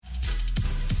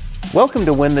Welcome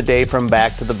to Win the Day from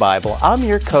Back to the Bible. I'm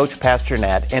your coach, Pastor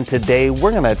Nat, and today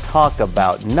we're going to talk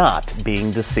about not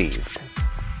being deceived.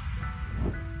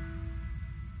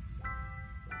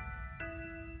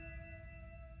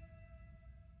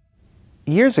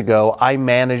 Years ago, I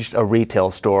managed a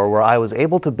retail store where I was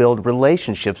able to build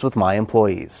relationships with my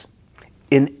employees.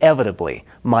 Inevitably,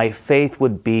 my faith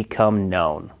would become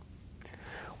known.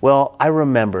 Well, I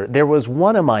remember there was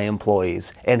one of my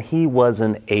employees, and he was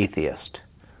an atheist.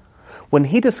 When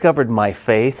he discovered my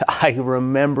faith, I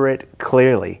remember it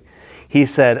clearly. He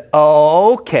said,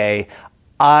 "Oh, okay,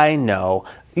 I know.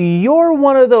 You're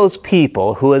one of those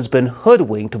people who has been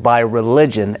hoodwinked by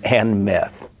religion and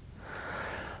myth."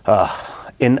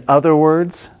 In other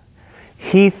words,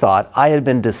 he thought I had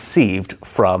been deceived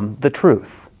from the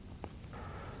truth.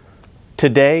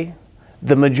 Today,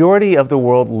 the majority of the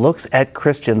world looks at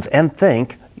Christians and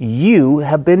think, you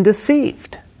have been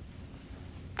deceived.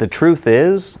 The truth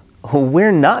is,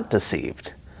 we're not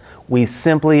deceived. We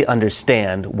simply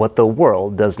understand what the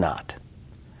world does not.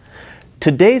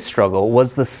 Today's struggle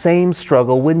was the same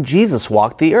struggle when Jesus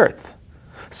walked the earth.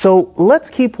 So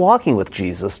let's keep walking with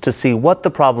Jesus to see what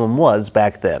the problem was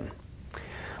back then.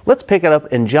 Let's pick it up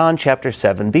in John chapter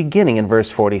 7, beginning in verse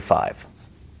 45.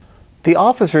 The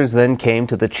officers then came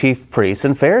to the chief priests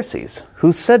and Pharisees,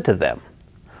 who said to them,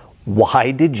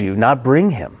 "Why did you not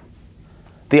bring him?"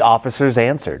 The officers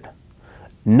answered,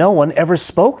 "No one ever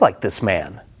spoke like this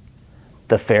man."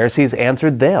 The Pharisees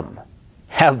answered them,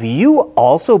 "Have you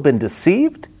also been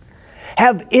deceived?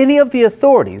 Have any of the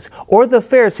authorities or the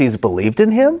Pharisees believed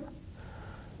in him?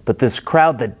 But this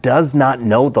crowd that does not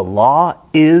know the law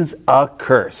is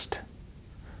accursed."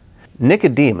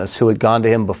 Nicodemus, who had gone to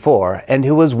him before, and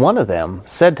who was one of them,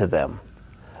 said to them,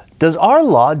 "Does our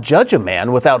law judge a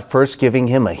man without first giving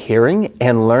him a hearing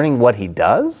and learning what he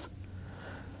does?"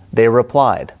 They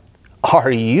replied,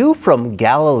 "Are you from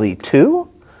Galilee too?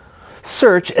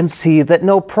 Search and see that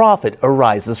no prophet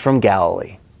arises from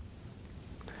Galilee."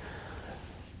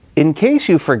 In case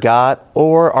you forgot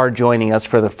or are joining us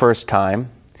for the first time,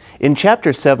 in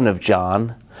chapter 7 of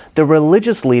John, the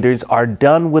religious leaders are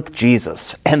done with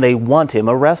Jesus and they want him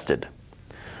arrested.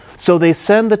 So they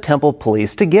send the temple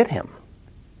police to get him.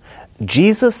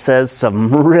 Jesus says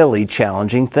some really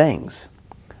challenging things.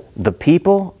 The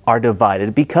people are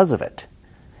divided because of it.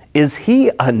 Is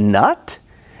he a nut?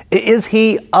 Is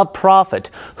he a prophet?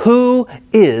 Who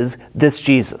is this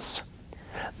Jesus?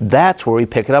 That's where we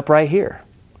pick it up right here.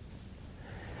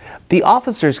 The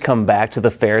officers come back to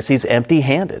the Pharisees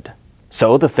empty-handed.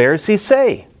 So the Pharisees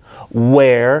say,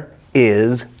 "Where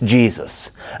is Jesus?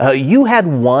 You had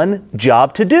one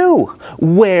job to do.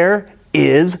 Where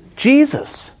is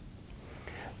Jesus?"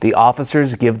 The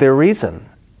officers give their reason.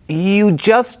 "You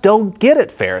just don't get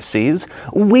it, Pharisees.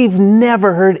 We've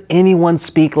never heard anyone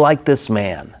speak like this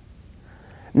man."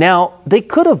 Now, they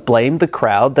could have blamed the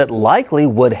crowd that likely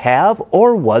would have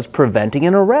or was preventing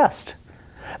an arrest.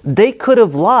 They could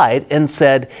have lied and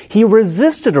said he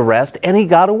resisted arrest and he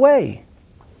got away.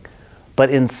 But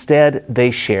instead,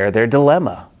 they share their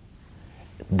dilemma.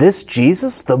 This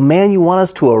Jesus, the man you want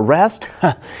us to arrest,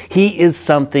 he is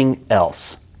something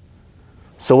else.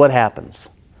 So what happens?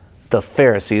 The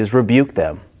Pharisees rebuke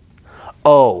them.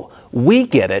 "Oh, we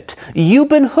get it. You've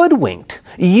been hoodwinked.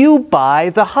 You buy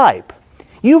the hype.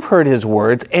 You've heard his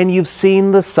words and you've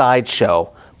seen the sideshow,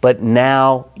 but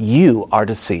now you are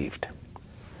deceived.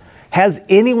 Has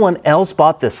anyone else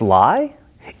bought this lie?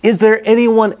 Is there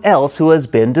anyone else who has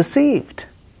been deceived?"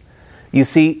 You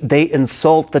see, they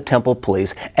insult the temple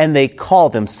police and they call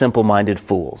them simple-minded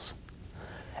fools.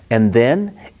 And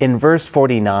then, in verse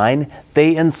 49,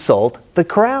 they insult the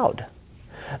crowd.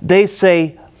 They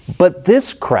say, "But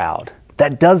this crowd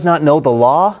that does not know the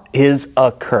law is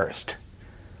accursed."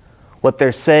 What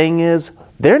they're saying is,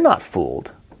 they're not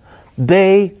fooled.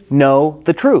 They know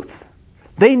the truth.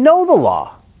 They know the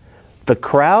law. The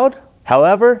crowd,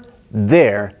 however,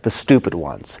 they're the stupid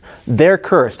ones. They're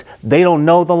cursed. They don't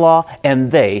know the law,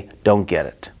 and they don't get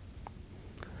it.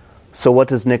 So what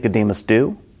does Nicodemus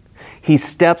do? He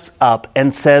steps up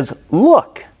and says,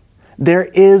 "Look, there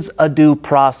is a due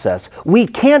process. We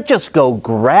can't just go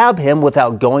grab him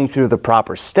without going through the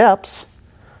proper steps."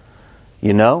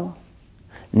 You know,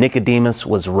 Nicodemus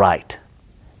was right.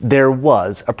 There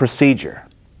was a procedure.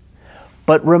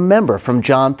 But remember from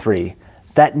John 3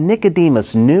 that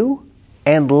Nicodemus knew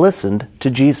and listened to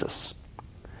Jesus.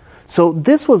 So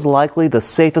this was likely the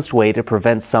safest way to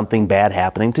prevent something bad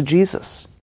happening to Jesus.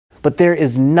 But there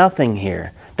is nothing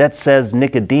here that says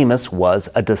Nicodemus was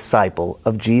a disciple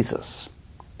of Jesus.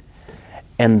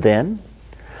 And then,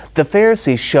 the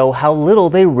Pharisees show how little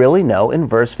they really know in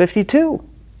verse 52.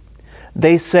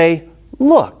 They say,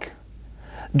 "Look,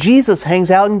 Jesus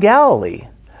hangs out in Galilee.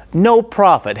 No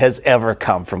prophet has ever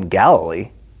come from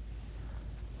Galilee."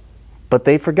 But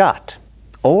they forgot.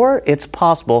 Or it's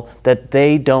possible that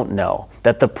they don't know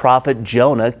that the prophet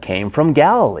Jonah came from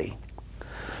Galilee.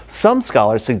 Some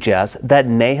scholars suggest that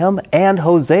Nahum and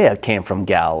Hosea came from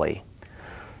Galilee.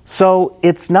 So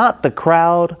it's not the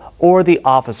crowd or the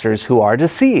officers who are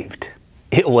deceived.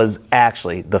 It was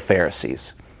actually the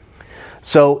Pharisees.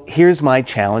 So here's my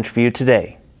challenge for you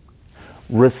today.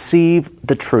 Receive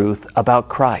the truth about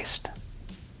Christ.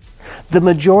 The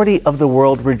majority of the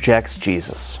world rejects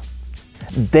Jesus.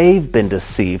 They've been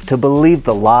deceived to believe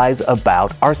the lies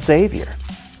about our Savior.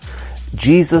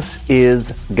 Jesus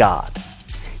is God.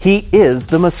 He is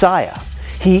the Messiah.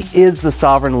 He is the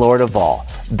sovereign Lord of all.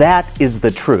 That is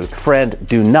the truth. Friend,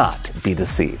 do not be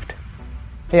deceived.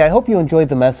 Hey, I hope you enjoyed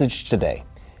the message today.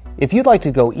 If you'd like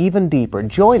to go even deeper,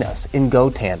 join us in Go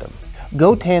Tandem.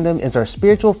 Go Tandem is our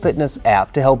spiritual fitness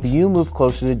app to help you move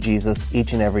closer to Jesus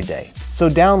each and every day. So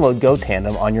download Go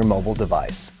Tandem on your mobile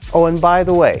device. Oh, and by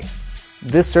the way,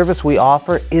 this service we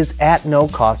offer is at no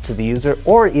cost to the user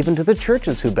or even to the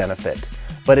churches who benefit,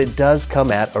 but it does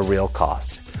come at a real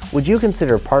cost. Would you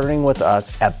consider partnering with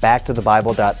us at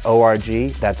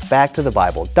backtothebible.org? That's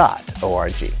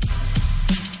backtothebible.org.